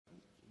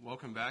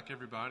Welcome back,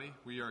 everybody.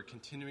 We are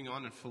continuing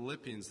on in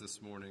Philippians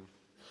this morning.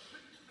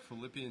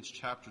 Philippians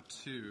chapter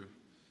 2,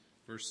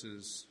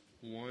 verses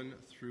 1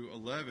 through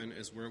 11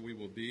 is where we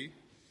will be.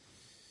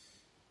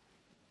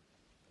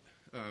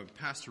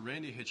 Pastor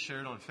Randy had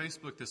shared on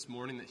Facebook this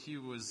morning that he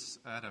was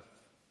at a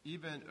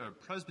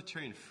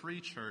Presbyterian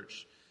Free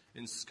Church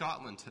in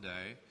Scotland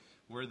today,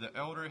 where the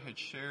elder had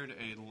shared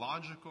a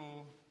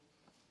logical,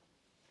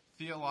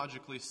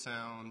 theologically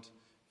sound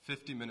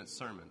 50-minute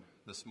sermon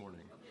this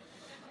morning.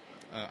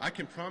 I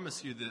can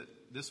promise you that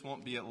this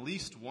won't be at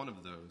least one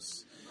of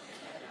those.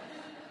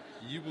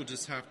 You will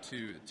just have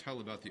to tell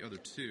about the other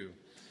two.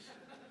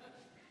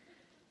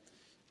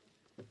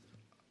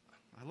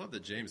 I love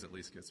that James at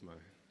least gets my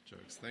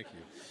jokes. Thank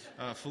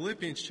you.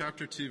 Philippians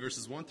chapter 2,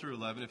 verses 1 through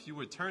 11. If you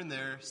would turn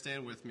there,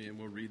 stand with me, and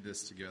we'll read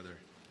this together.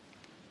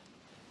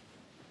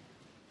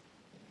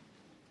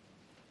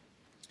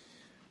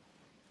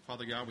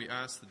 Father God, we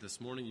ask that this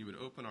morning you would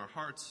open our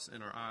hearts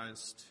and our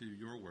eyes to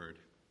your word.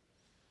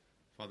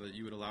 Father, that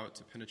you would allow it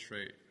to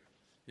penetrate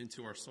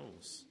into our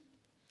souls.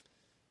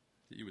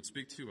 That you would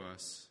speak to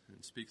us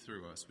and speak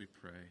through us, we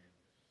pray.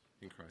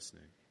 In Christ's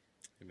name,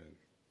 amen.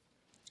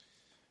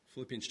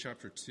 Philippians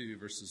chapter 2,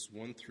 verses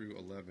 1 through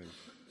 11.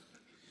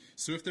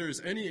 So if there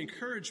is any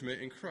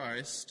encouragement in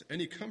Christ,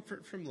 any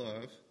comfort from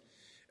love,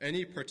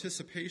 any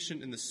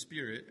participation in the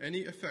Spirit,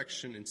 any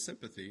affection and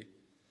sympathy,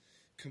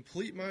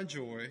 complete my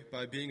joy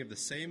by being of the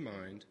same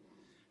mind,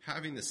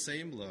 having the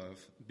same love,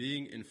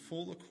 being in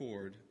full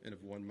accord and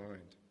of one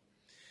mind.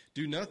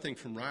 Do nothing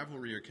from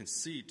rivalry or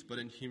conceit, but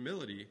in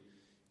humility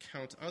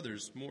count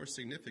others more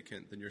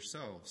significant than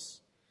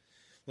yourselves.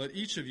 Let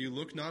each of you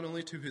look not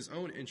only to his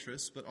own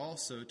interests, but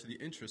also to the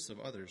interests of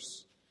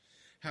others.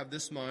 Have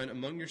this mind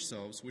among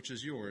yourselves, which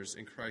is yours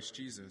in Christ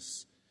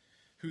Jesus,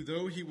 who,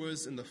 though he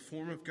was in the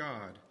form of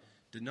God,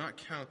 did not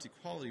count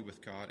equality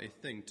with God a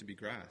thing to be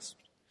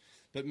grasped,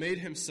 but made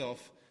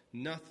himself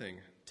nothing,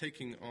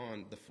 taking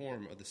on the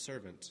form of the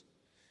servant,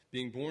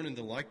 being born in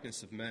the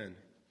likeness of men,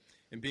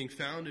 and being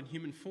found in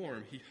human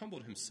form, he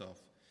humbled himself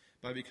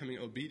by becoming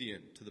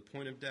obedient to the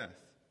point of death,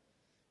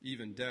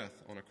 even death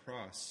on a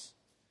cross.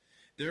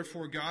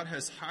 Therefore God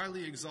has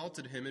highly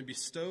exalted him and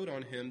bestowed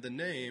on him the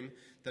name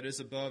that is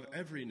above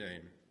every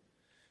name,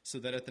 so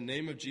that at the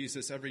name of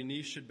Jesus every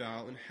knee should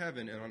bow in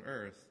heaven and on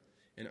earth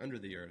and under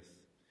the earth,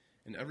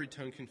 and every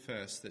tongue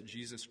confess that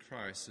Jesus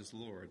Christ is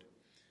Lord,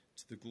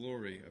 to the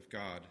glory of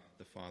God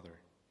the Father.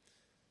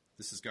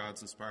 This is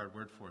God's inspired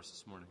word for us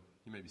this morning.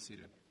 You may be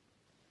seated.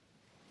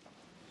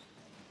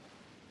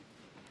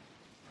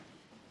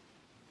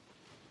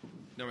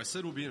 Now, I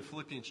said we'll be in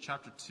Philippians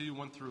chapter 2,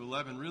 1 through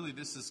 11. Really,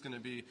 this is going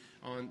to be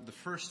on the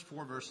first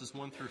four verses,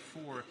 1 through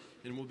 4,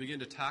 and we'll begin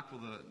to tackle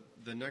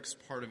the next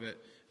part of it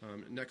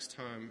next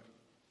time,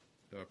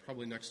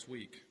 probably next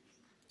week.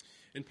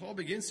 And Paul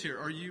begins here,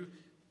 are you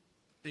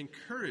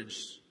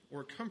encouraged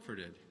or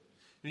comforted?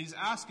 And he's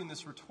asking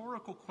this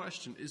rhetorical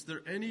question, is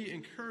there any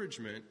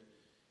encouragement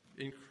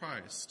in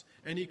Christ,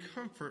 any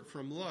comfort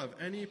from love,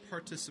 any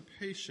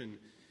participation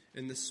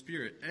in the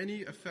Spirit,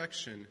 any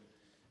affection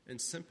and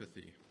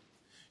sympathy?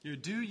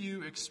 Do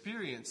you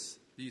experience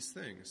these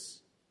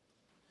things?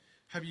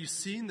 Have you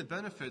seen the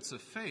benefits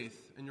of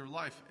faith in your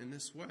life in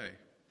this way?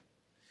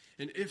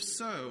 And if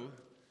so,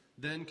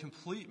 then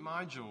complete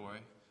my joy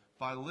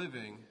by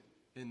living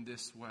in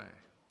this way.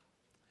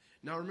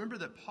 Now remember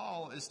that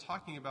Paul is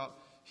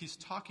he's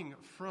talking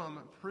from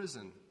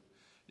prison.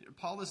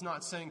 Paul is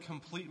not saying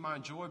complete my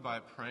joy by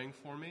praying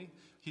for me.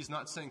 He's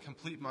not saying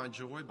complete my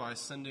joy by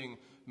sending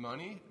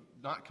money,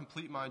 not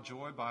complete my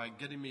joy by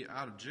getting me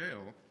out of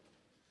jail,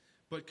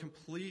 but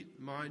complete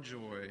my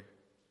joy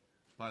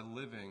by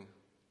living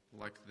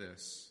like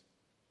this.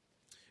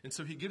 And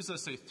so he gives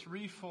us a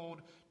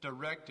threefold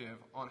directive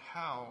on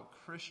how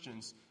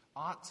Christians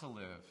ought to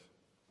live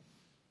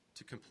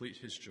to complete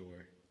his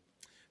joy.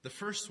 The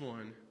first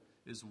one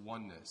is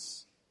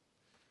oneness.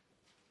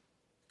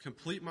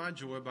 Complete my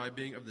joy by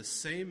being of the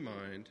same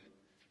mind,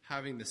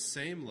 having the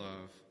same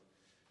love,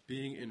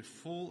 being in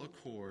full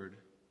accord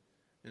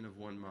and of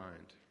one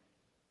mind.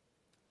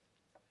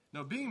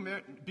 Now,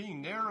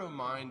 being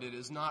narrow-minded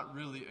is not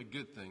really a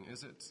good thing,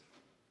 is it?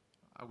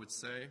 I would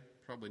say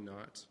probably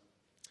not.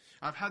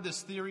 I've had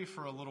this theory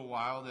for a little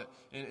while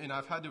and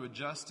I've had to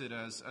adjust it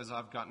as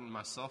I've gotten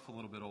myself a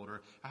little bit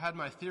older. I had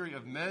my theory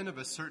of men of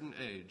a certain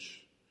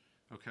age.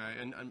 Okay,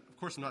 and of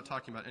course I'm not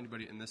talking about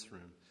anybody in this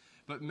room.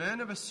 But men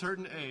of a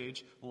certain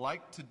age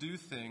like to do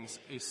things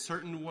a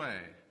certain way.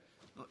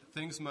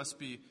 Things must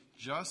be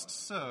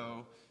just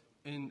so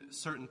in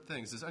certain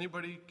things.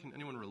 Can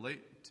anyone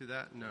relate to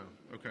that? No.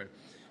 Okay.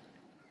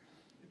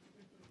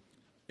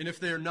 And if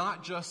they're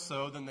not just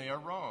so, then they are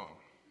wrong.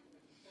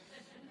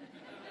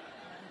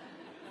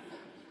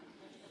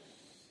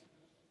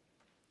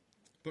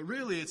 But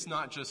really, it's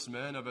not just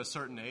men of a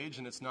certain age,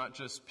 and it's not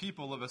just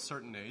people of a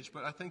certain age,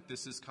 but I think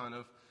this is kind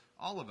of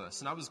all of us.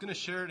 And I was going to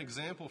share an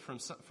example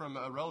from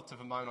a relative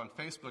of mine on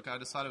Facebook. I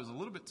decided it was a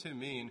little bit too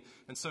mean,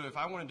 and so if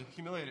I wanted to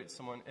humiliate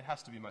someone, it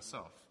has to be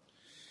myself.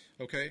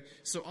 Okay?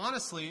 So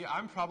honestly,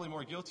 I'm probably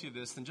more guilty of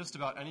this than just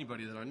about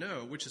anybody that I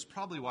know, which is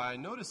probably why I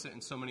notice it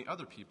in so many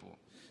other people.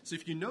 So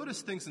if you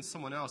notice things in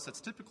someone else, that's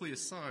typically a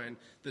sign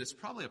that it's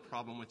probably a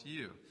problem with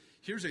you.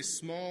 Here's a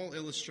small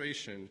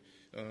illustration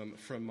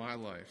from my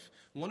life.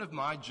 One of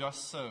my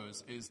just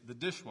so's is the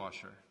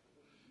dishwasher.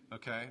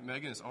 Okay?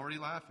 Megan is already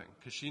laughing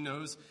because she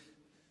knows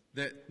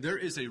that there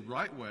is a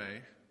right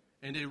way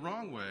and a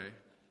wrong way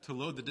to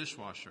load the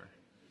dishwasher.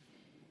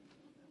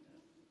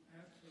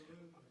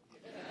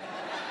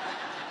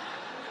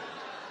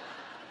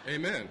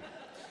 Amen.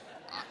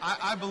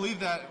 I believe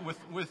that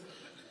with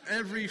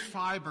every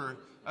fiber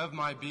of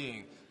my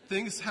being.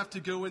 Things have to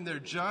go in there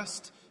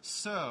just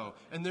so.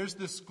 And there's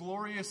this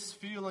glorious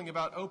feeling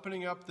about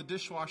opening up the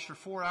dishwasher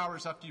 4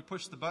 hours after you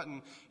push the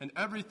button, and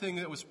everything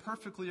that was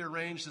perfectly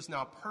arranged is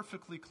now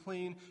perfectly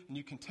clean, and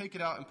you can take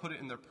it out and put it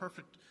in their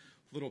perfect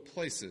little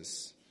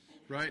places.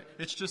 Right?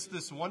 It's just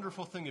this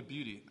wonderful thing of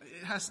beauty.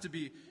 It has to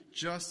be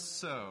just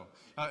so.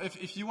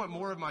 If you want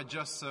more of my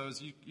just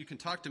so's, you can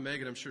talk to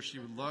Megan. I'm sure she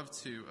would love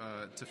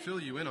to fill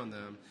you in on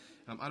them.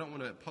 I don't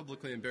want to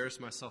publicly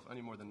embarrass myself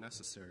any more than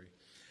necessary.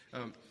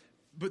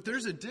 But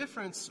there's a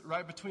difference,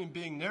 right, between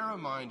being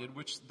narrow-minded,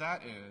 which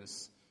that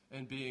is,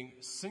 and being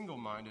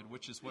single-minded,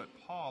 which is what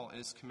Paul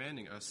is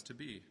commanding us to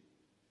be.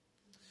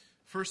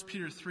 1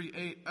 Peter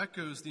 3:8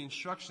 echoes the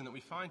instruction that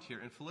we find here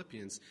in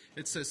Philippians.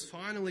 It says,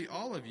 "Finally,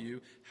 all of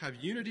you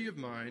have unity of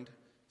mind,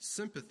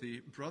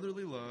 sympathy,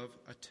 brotherly love,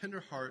 a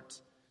tender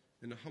heart,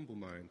 and a humble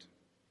mind."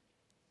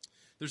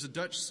 There's a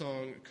Dutch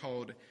song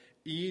called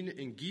Een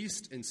en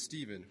Geest en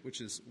Steven,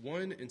 which is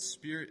one in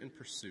spirit and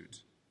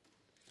pursuit.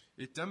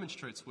 It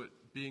demonstrates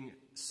what being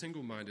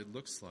single-minded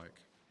looks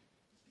like.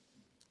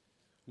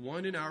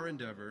 One in our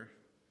endeavor,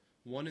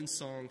 one in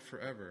song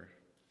forever,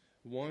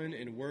 one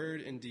in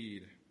word and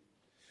deed,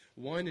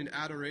 one in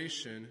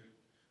adoration,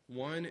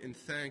 one in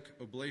thank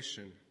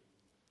oblation,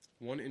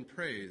 one in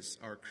praise,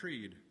 our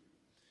creed,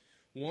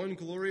 one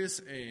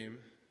glorious aim,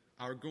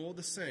 our goal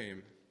the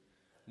same,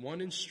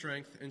 one in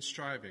strength and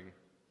striving,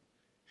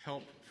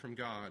 help from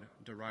God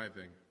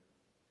deriving.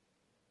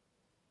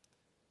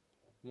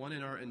 One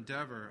in our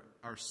endeavor,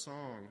 our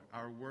song,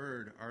 our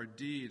word, our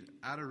deed,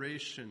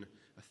 adoration,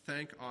 a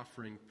thank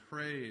offering,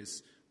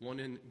 praise, one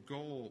in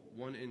goal,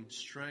 one in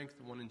strength,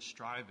 one in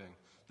striving.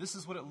 This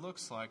is what it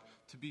looks like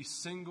to be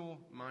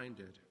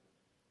single-minded.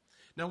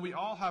 Now, we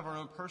all have our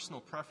own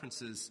personal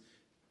preferences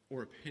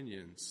or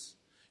opinions.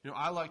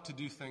 I like to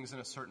do things in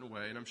a certain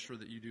way, and I'm sure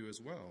that you do as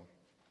well.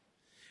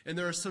 And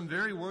there are some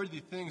very worthy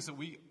things that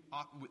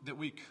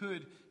we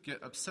could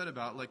get upset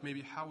about, like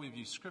maybe how we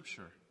view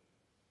Scripture.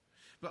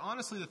 But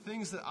honestly, the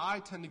things that I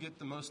tend to get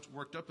the most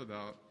worked up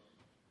about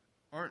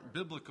aren't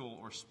biblical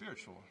or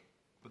spiritual,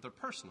 but they're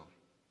personal.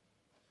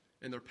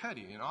 And they're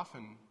petty, and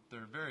often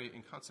they're very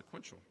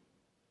inconsequential.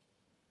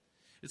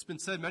 It's been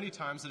said many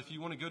times that if you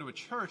want to go to a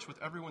church with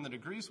everyone that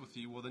agrees with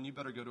you, well, then you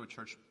better go to a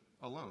church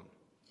alone.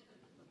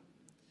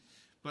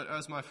 But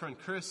as my friend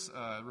Chris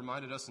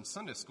reminded us in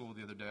Sunday school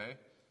the other day,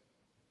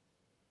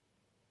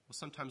 well,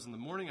 sometimes in the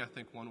morning I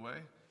think one way,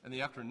 in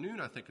the afternoon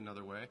I think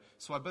another way,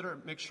 so I better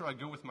make sure I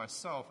go with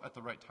myself at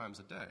the right times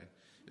of day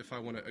if I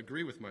want to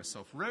agree with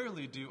myself.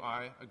 Rarely do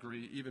I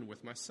agree even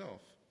with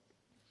myself.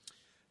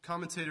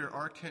 Commentator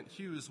R. Kent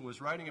Hughes was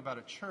writing about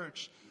a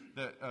church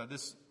that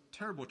this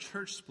terrible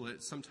church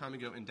split some time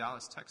ago in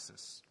Dallas,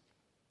 Texas.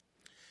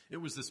 It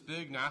was this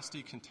big,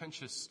 nasty,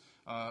 contentious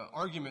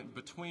argument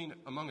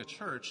among a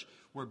church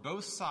where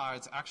both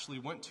sides actually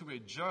went to a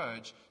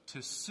judge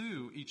to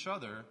sue each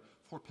other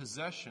for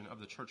possession of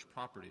the church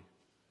property.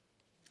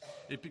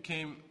 It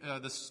became,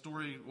 the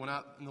story went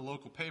out in the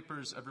local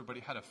papers. Everybody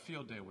had a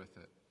field day with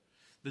it.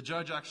 The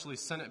judge actually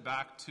sent it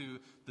back to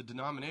the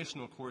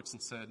denominational courts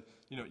and said,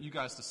 you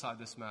guys decide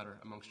this matter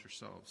amongst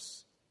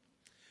yourselves.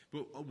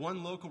 But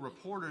one local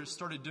reporter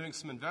started doing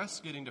some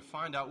investigating to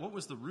find out what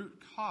was the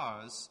root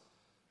cause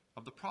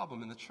of the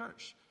problem in the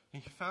church.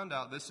 And he found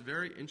out this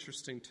very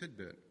interesting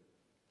tidbit.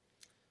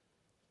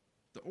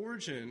 The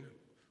origin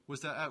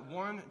was that at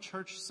one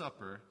church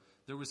supper,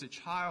 there was a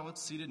child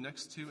seated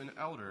next to an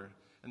elder,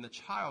 and the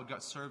child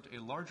got served a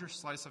larger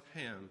slice of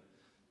ham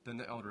than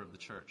the elder of the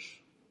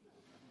church.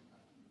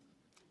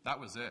 That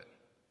was it.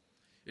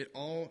 It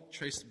all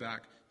traced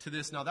back to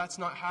this. Now, that's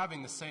not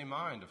having the same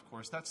mind, of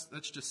course. That's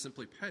just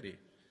simply petty.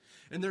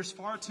 And there's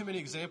far too many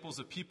examples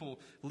of people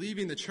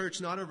leaving the church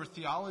not over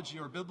theology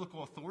or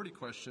biblical authority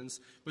questions,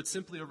 but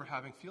simply over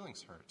having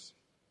feelings hurt.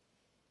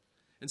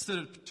 Instead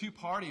of two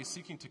parties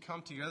seeking to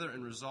come together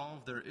and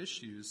resolve their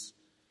issues,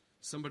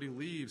 somebody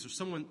leaves, or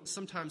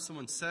sometimes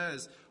someone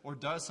says or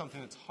does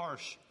something that's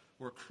harsh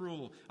or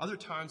cruel. Other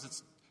times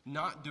it's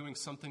not doing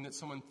something that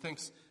someone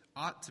thinks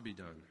ought to be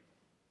done.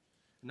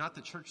 Not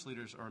that church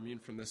leaders are immune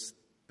from this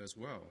as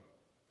well.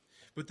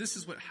 But this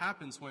is what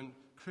happens when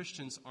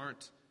Christians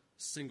aren't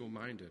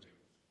single-minded.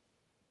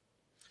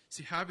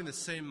 See, having the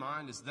same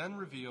mind is then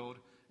revealed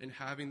in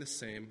having the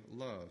same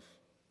love.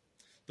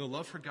 The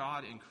love for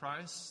God in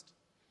Christ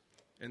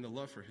and the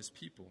love for his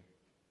people.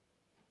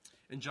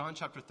 In John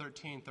chapter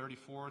 13,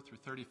 34 through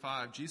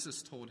 35,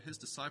 Jesus told his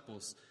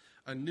disciples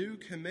A new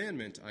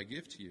commandment I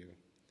give to you,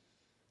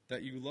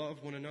 that you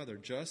love one another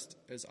just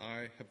as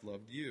I have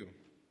loved you.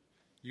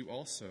 You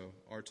also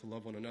are to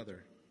love one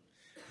another.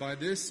 By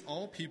this,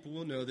 all people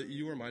will know that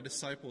you are my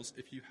disciples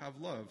if you have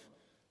love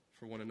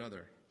for one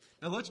another.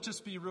 Now, let's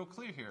just be real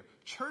clear here.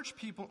 Church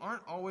people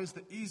aren't always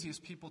the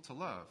easiest people to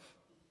love.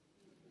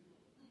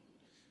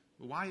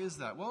 Why is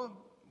that? Well,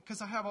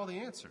 because I have all the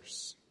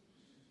answers.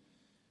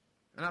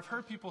 And I've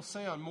heard people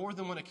say on more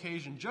than one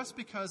occasion, just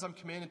because I'm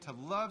commanded to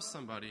love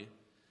somebody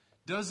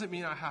doesn't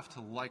mean I have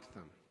to like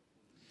them.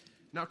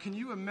 Now, can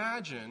you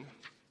imagine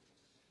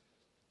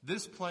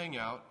this playing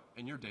out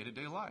in your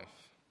day-to-day life?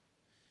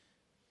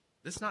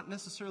 This is not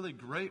necessarily a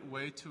great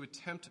way to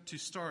attempt to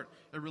start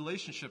a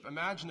relationship.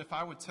 Imagine if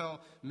I would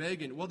tell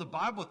Megan, well, the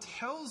Bible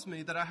tells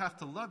me that I have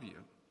to love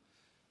you,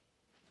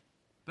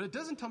 but it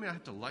doesn't tell me I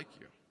have to like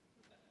you.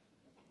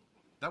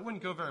 That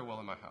wouldn't go very well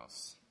in my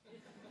house.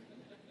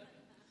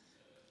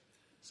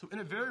 So in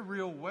a very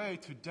real way,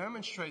 to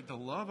demonstrate the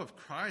love of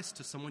Christ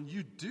to someone,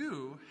 you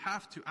do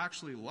have to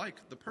actually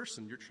like the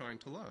person you're trying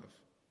to love.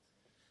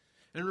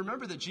 And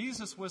remember that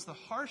Jesus was the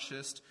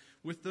harshest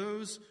with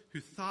those who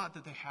thought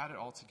that they had it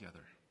all together.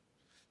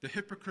 The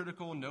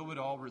hypocritical,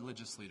 know-it-all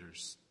religious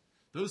leaders.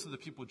 Those are the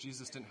people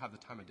Jesus didn't have the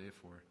time of day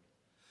for.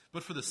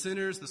 But for the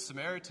sinners, the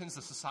Samaritans,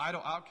 the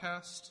societal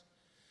outcast,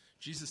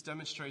 Jesus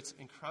demonstrates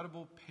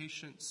incredible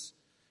patience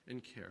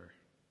and care.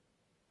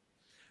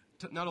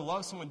 Now, to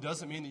love someone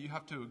doesn't mean that you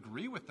have to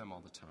agree with them all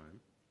the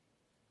time.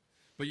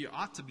 But you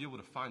ought to be able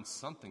to find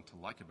something to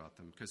like about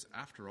them, because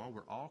after all,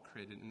 we're all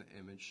created in the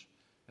image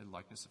and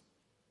likeness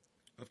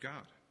of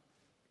God.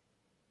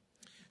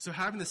 So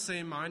having the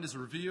same mind is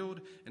revealed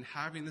in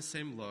having the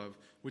same love,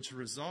 which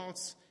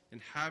results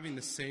in having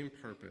the same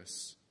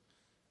purpose,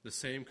 the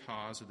same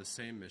cause, or the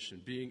same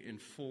mission, being in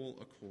full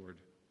accord.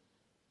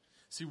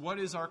 See, what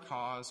is our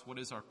cause? What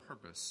is our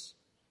purpose?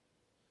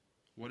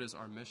 What is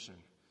our mission?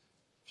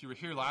 If you were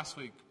here last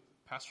week,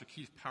 Pastor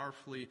Keith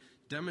powerfully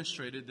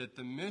demonstrated that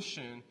the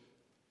mission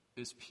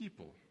is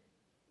people.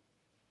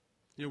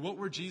 You know, what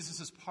were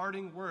Jesus'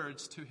 parting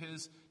words to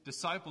his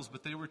disciples?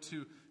 But they were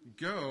to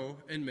go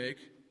and make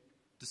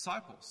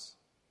disciples.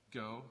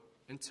 Go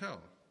and tell.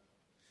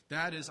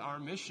 That is our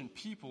mission.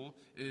 People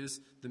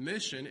is the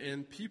mission,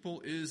 and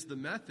people is the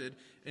method,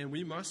 and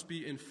we must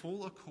be in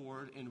full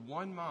accord, in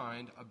one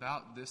mind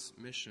about this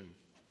mission.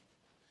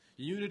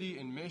 Unity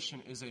in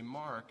mission is a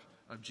mark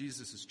of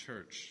Jesus'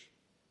 church.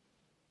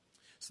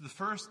 So the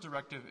first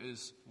directive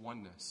is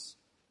oneness.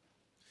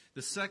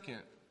 The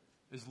second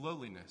is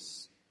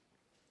lowliness.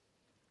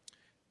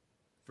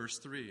 Verse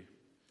 3,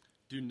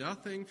 do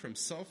nothing from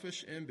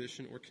selfish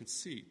ambition or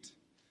conceit,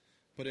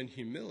 but in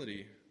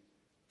humility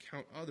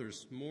count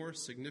others more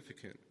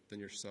significant than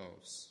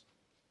yourselves.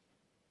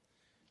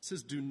 It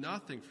says, do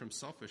nothing from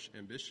selfish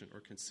ambition or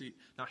conceit.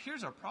 Now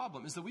here's our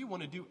problem, is that we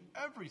want to do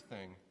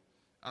everything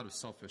out of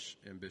selfish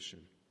ambition.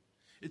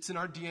 It's in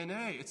our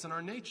DNA. It's in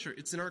our nature.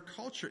 It's in our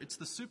culture. It's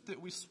the soup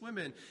that we swim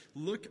in.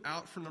 Look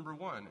out for number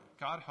one.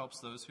 God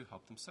helps those who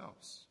help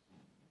themselves.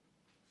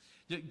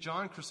 Yet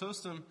John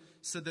Chrysostom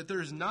said that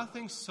there is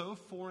nothing so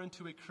foreign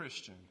to a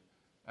Christian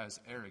as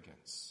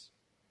arrogance.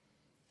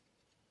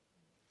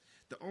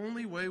 The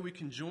only way we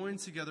can join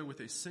together with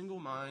a single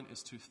mind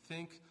is to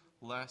think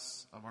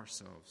less of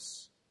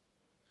ourselves.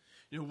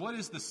 You know, what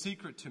is the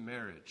secret to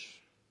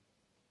marriage?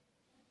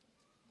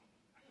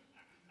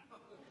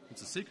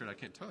 It's a secret, I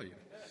can't tell you.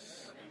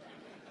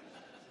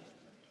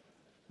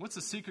 What's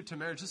the secret to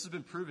marriage? This has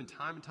been proven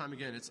time and time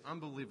again. It's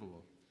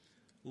unbelievable.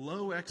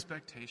 Low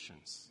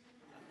expectations.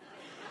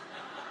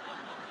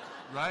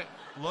 Right?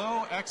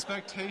 Low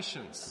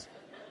expectations.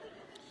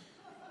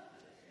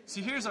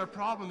 See, here's our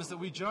problem, is that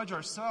we judge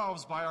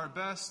ourselves by our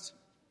best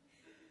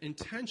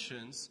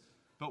intentions,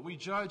 but we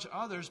judge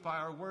others by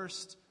our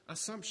worst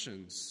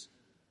assumptions.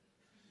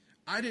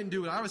 I didn't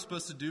do what I was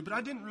supposed to do, but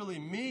I didn't really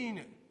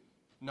mean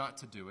not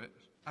to do it.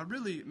 I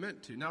really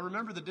meant to. Now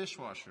remember the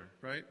dishwasher,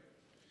 right?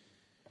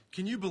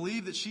 Can you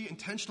believe that she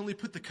intentionally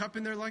put the cup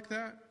in there like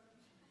that?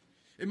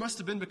 It must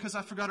have been because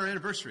I forgot our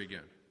anniversary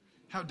again.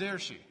 How dare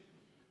she?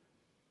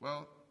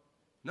 Well,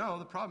 no,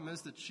 the problem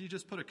is that she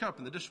just put a cup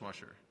in the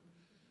dishwasher.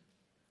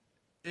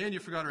 And you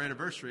forgot our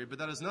anniversary, but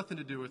that has nothing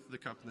to do with the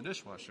cup in the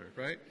dishwasher,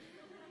 right?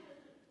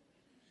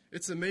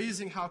 It's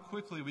amazing how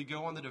quickly we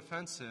go on the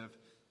defensive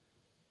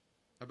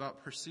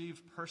about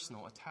perceived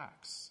personal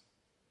attacks.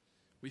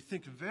 We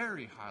think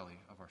very highly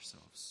of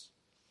ourselves.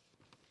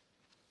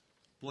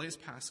 Blaise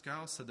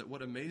Pascal said that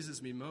what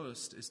amazes me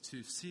most is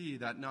to see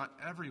that not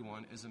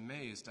everyone is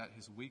amazed at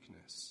his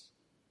weakness.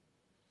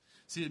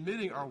 See,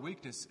 admitting our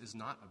weakness is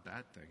not a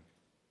bad thing.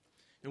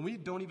 And we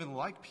don't even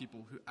like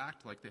people who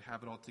act like they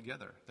have it all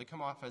together. They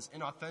come off as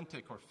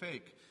inauthentic or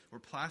fake or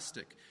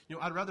plastic. You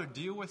know, I'd rather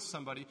deal with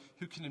somebody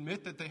who can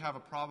admit that they have a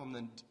problem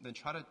than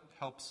try to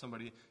help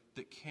somebody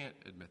that can't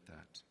admit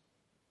that.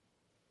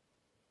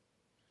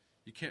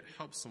 You can't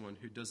help someone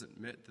who doesn't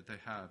admit that they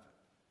have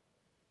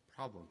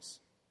problems.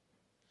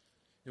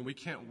 And we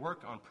can't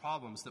work on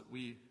problems that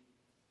we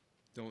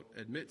don't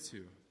admit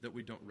to, that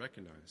we don't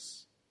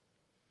recognize.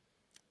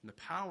 And the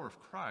power of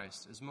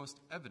Christ is most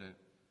evident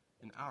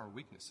in our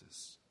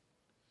weaknesses.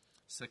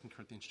 2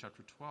 Corinthians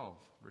chapter 12,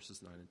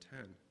 verses 9 and 10.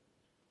 It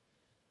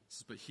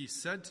says, "But he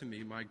said to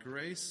me, my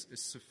grace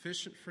is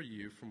sufficient for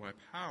you, for my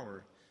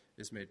power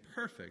is made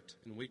perfect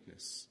in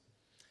weakness.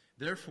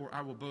 Therefore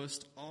I will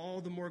boast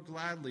all the more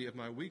gladly of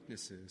my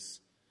weaknesses,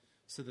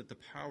 so that the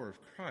power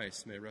of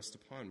Christ may rest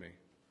upon me.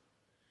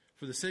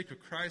 For the sake of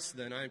Christ,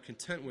 then, I am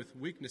content with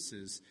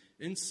weaknesses,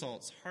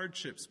 insults,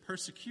 hardships,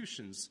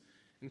 persecutions,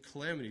 and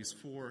calamities,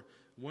 for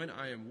when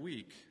I am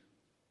weak,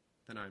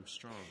 then I am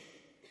strong."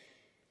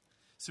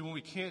 See, when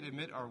we can't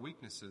admit our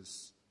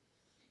weaknesses,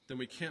 then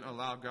we can't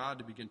allow God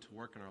to begin to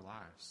work in our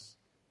lives.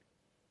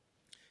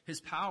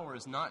 His power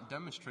is not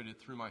demonstrated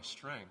through my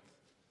strength,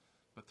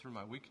 but through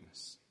my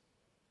weakness.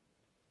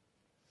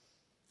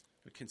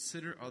 But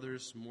consider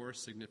others more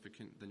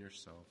significant than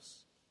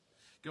yourselves.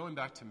 Going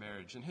back to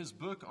marriage, in his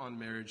book on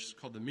marriage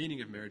called The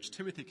Meaning of Marriage,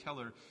 Timothy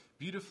Keller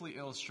beautifully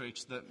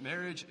illustrates that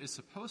marriage is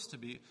supposed to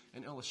be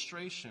an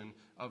illustration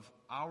of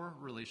our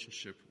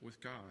relationship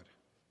with God.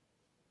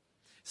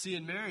 See,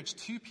 in marriage,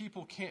 two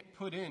people can't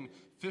put in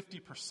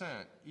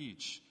 50%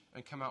 each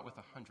and come out with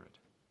 100.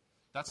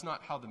 That's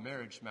not how the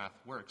marriage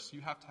math works.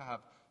 You have to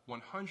have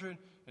 100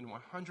 and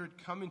 100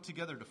 coming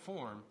together to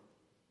form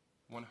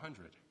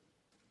 100.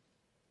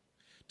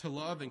 To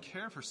love and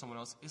care for someone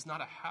else is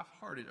not a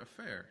half-hearted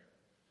affair.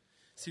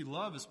 See,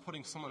 love is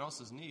putting someone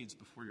else's needs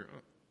before your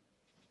own.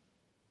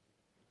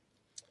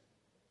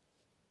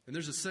 And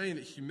there's a saying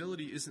that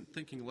humility isn't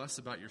thinking less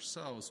about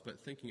yourselves,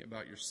 but thinking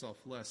about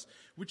yourself less,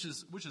 which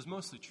is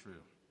mostly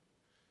true.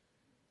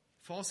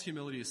 False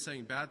humility is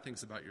saying bad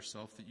things about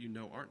yourself that you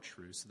know aren't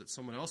true, so that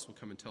someone else will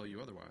come and tell you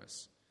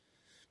otherwise.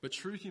 But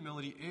true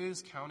humility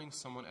is counting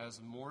someone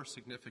as more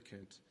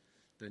significant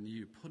than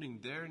you, putting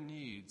their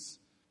needs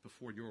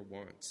before your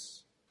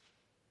wants.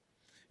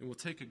 And we'll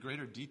take a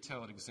greater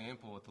detailed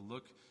example at the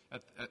look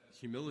at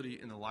humility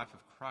in the life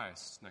of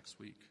Christ next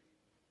week.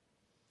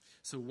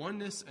 So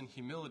oneness and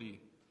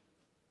humility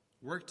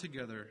work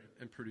together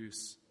and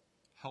produce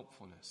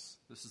helpfulness.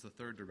 This is the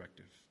third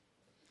directive.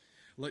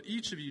 Let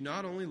each of you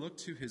not only look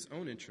to his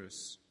own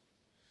interests,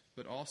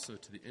 but also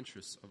to the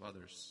interests of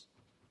others.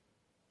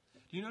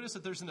 Do you notice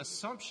that there's an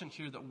assumption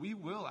here that we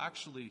will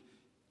actually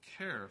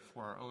care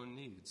for our own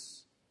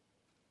needs?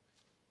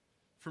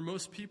 For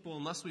most people,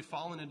 unless we've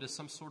fallen into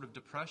some sort of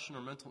depression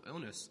or mental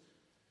illness,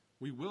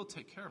 we will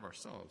take care of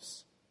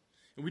ourselves.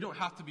 And we don't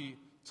have to be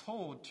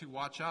told to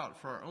watch out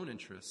for our own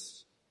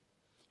interests.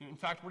 In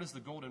fact, what does the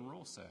golden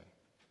rule say?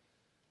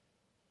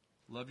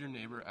 Love your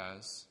neighbor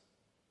as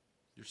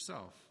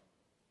yourself.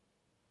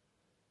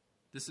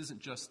 This isn't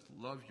just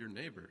love your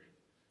neighbor,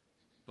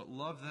 but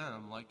love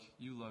them like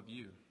you love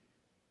you.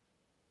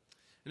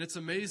 And it's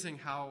amazing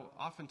how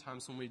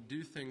oftentimes when we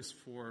do things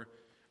for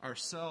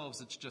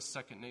ourselves, it's just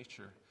second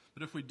nature.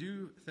 But if we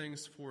do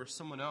things for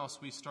someone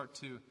else, we start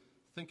to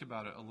think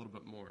about it a little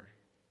bit more.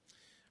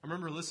 I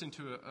remember listening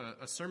to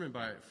a sermon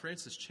by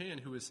Francis Chan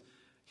who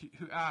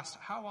asked,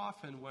 how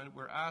often when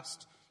we're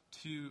asked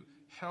to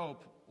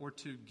help or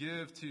to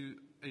give to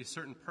a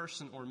certain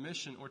person or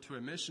mission or to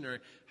a missionary,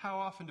 how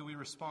often do we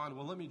respond,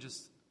 well, let me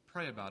just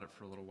pray about it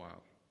for a little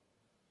while?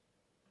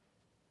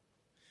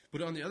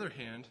 But on the other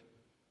hand,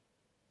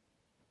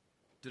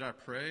 did I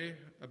pray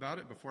about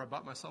it before I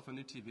bought myself a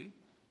new TV?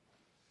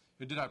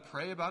 Did I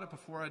pray about it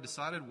before I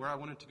decided where I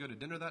wanted to go to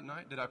dinner that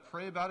night? Did I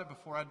pray about it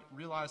before I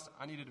realized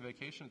I needed a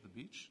vacation at the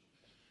beach?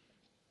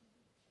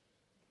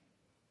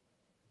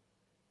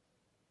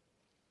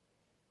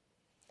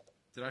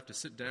 Did I have to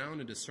sit down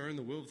and discern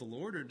the will of the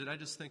Lord, or did I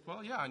just think,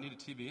 well, yeah, I need a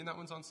TV and that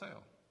one's on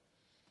sale?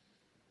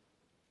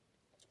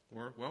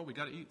 Or, well, we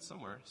got to eat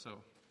somewhere,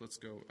 so let's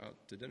go out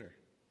to dinner.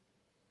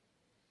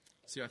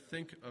 See, I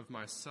think of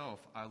myself.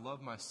 I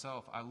love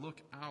myself. I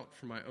look out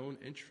for my own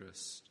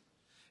interest.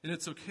 And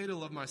it's okay to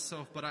love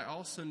myself, but I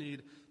also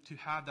need to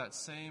have that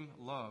same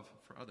love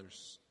for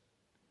others.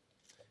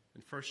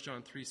 In 1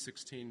 John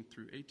 3:16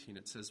 through 18,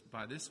 it says,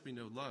 "By this we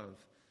know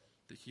love,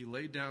 that he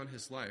laid down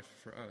his life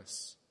for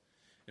us,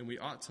 and we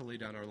ought to lay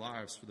down our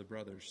lives for the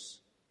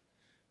brothers.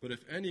 But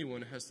if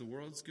anyone has the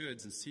world's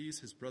goods and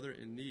sees his brother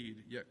in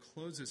need, yet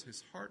closes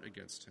his heart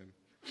against him,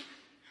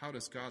 how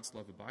does God's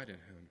love abide in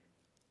him?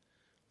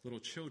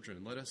 Little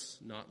children, let us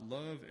not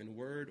love in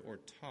word or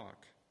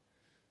talk,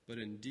 but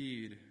in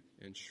deed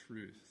and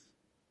truth."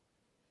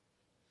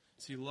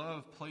 See,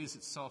 love plays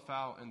itself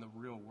out in the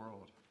real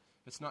world.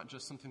 It's not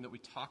just something that we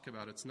talk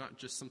about. It's not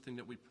just something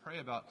that we pray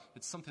about.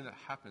 It's something that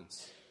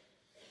happens.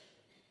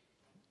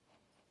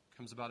 It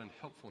comes about in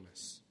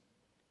helpfulness.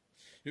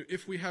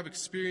 If we have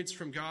experience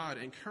from God,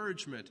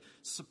 encouragement,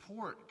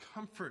 support,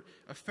 comfort,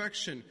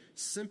 affection,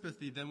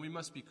 sympathy, then we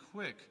must be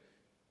quick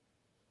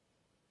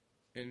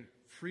and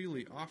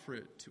freely offer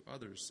it to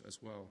others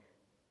as well.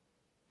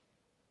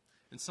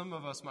 And some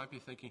of us might be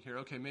thinking here,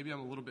 okay, maybe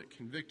I'm a little bit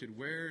convicted.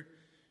 Where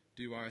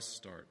do I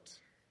start?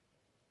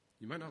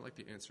 You might not like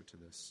the answer to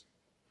this.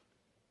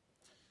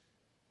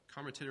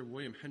 Commentator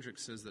William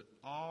Hendricks says that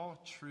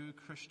all true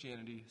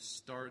Christianity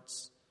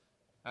starts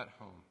at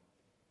home.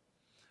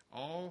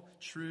 All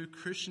true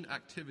Christian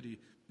activity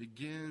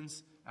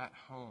begins at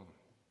home.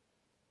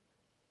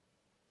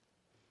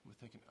 We're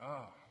thinking,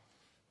 oh,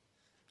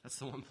 that's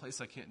the one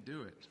place I can't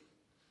do it.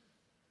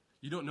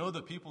 You don't know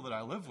the people that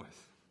I live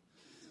with.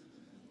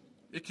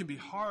 It can be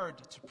hard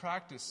to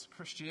practice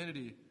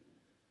Christianity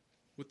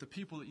with the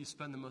people that you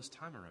spend the most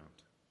time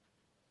around.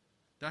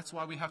 That's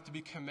why we have to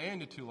be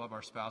commanded to love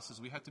our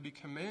spouses. We have to be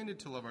commanded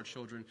to love our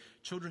children.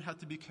 Children have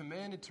to be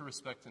commanded to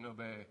respect and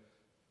obey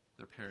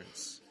their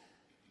parents.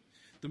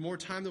 The more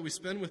time that we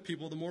spend with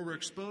people, the more we're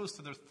exposed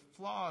to their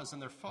flaws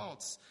and their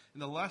faults,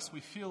 and the less we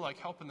feel like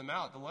helping them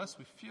out, the less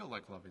we feel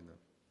like loving them.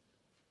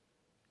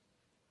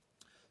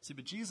 See,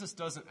 but Jesus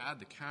doesn't add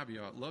the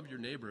caveat, love your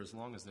neighbor as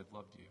long as they've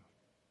loved you.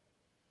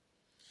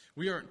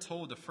 We aren't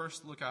told to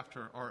first look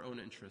after our own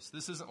interests.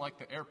 This isn't like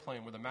the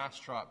airplane where the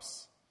mast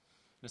drops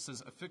and it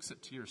says, affix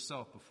it to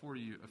yourself before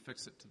you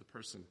affix it to the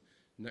person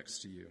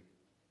next to you.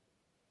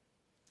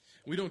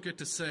 We don't get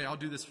to say, I'll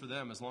do this for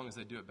them as long as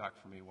they do it back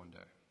for me one day.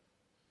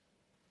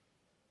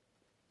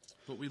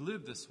 But we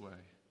live this way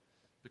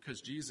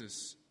because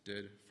Jesus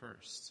did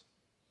first.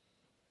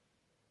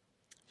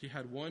 He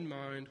had one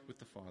mind with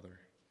the Father,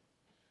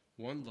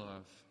 one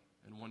love,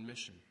 and one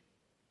mission.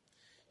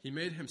 He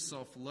made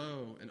himself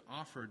low and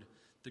offered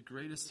the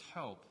greatest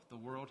help the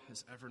world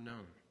has ever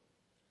known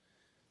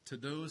to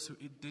those who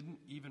didn't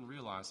even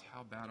realize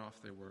how bad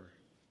off they were,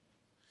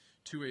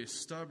 to a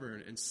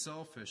stubborn and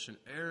selfish and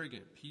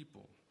arrogant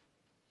people.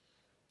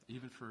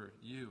 Even for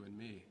you and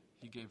me,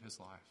 he gave his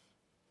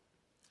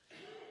life.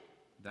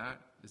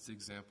 That is the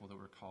example that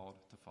we're called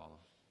to follow.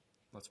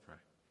 Let's pray.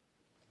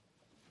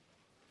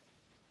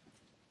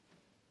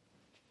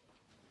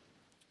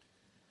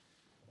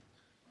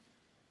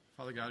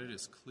 Father God, it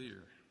is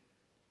clear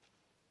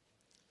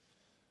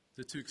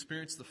that to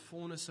experience the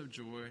fullness of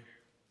joy,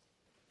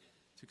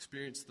 to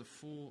experience the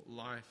full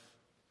life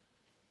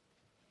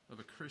of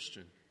a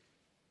Christian,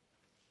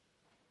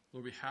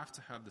 Lord, we have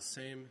to have the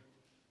same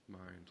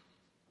mind,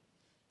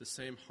 the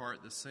same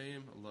heart, the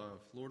same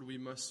love. Lord, we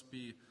must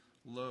be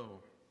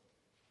low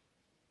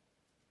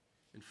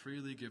and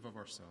freely give of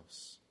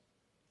ourselves.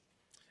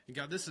 And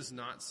God, this is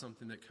not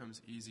something that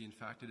comes easy. In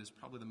fact, it is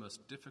probably the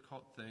most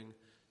difficult thing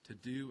to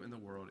do in the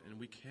world, and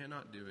we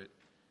cannot do it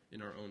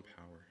in our own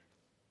power.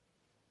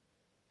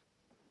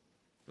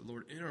 But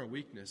Lord, in our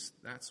weakness,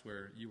 that's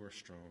where you are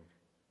strong.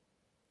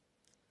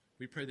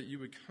 We pray that you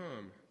would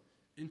come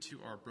into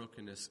our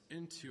brokenness,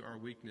 into our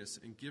weakness,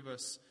 and give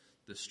us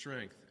the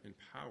strength and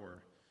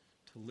power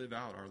to live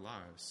out our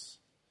lives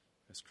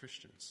as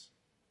Christians,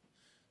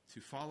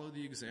 to follow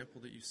the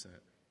example that you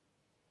set.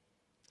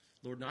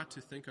 Lord, not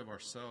to think of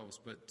ourselves,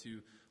 but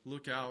to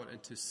look out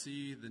and to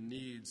see the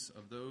needs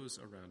of those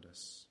around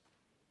us.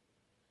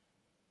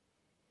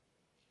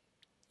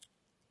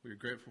 We are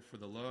grateful for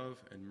the love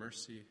and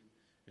mercy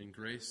and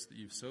grace that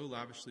you've so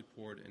lavishly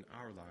poured in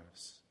our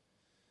lives.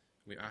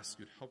 We ask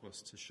you to help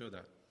us to show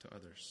that to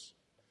others.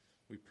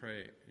 We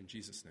pray in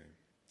Jesus' name.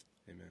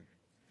 Amen.